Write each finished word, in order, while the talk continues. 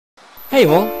Hey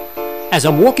all! As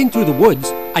I'm walking through the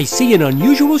woods, I see an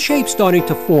unusual shape starting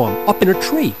to form up in a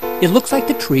tree. It looks like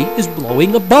the tree is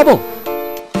blowing a bubble.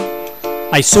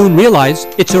 I soon realize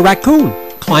it's a raccoon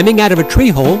climbing out of a tree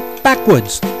hole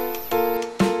backwards.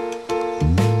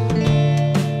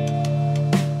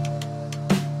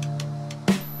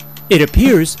 It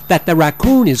appears that the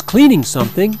raccoon is cleaning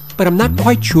something, but I'm not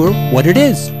quite sure what it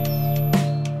is.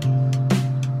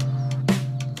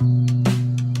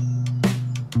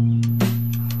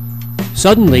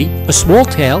 Suddenly, a small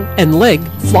tail and leg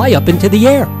fly up into the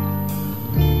air.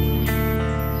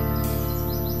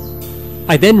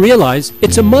 I then realize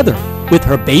it's a mother with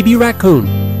her baby raccoon.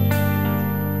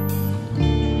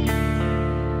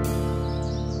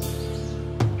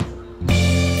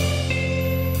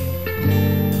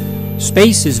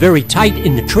 Space is very tight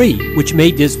in the tree, which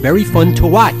made this very fun to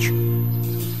watch.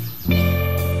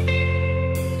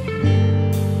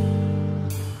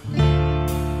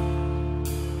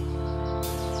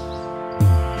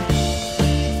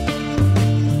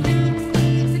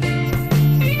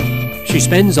 She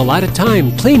spends a lot of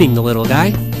time cleaning the little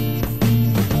guy.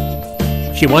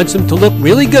 She wants him to look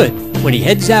really good when he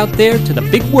heads out there to the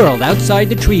big world outside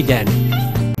the tree den.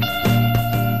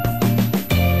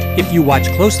 If you watch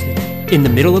closely, in the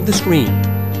middle of the screen,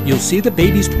 you'll see the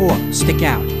baby's paw stick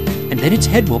out, and then its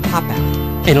head will pop out,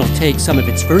 and it'll take some of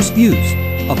its first views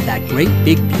of that great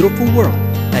big beautiful world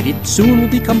that it soon will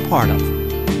become part of.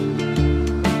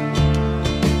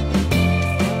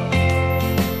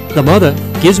 The mother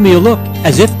gives me a look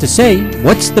as if to say,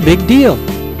 "What's the big deal?"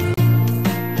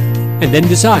 and then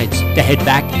decides to head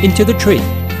back into the tree.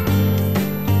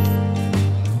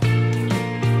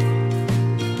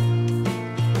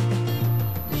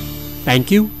 Thank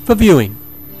you for viewing.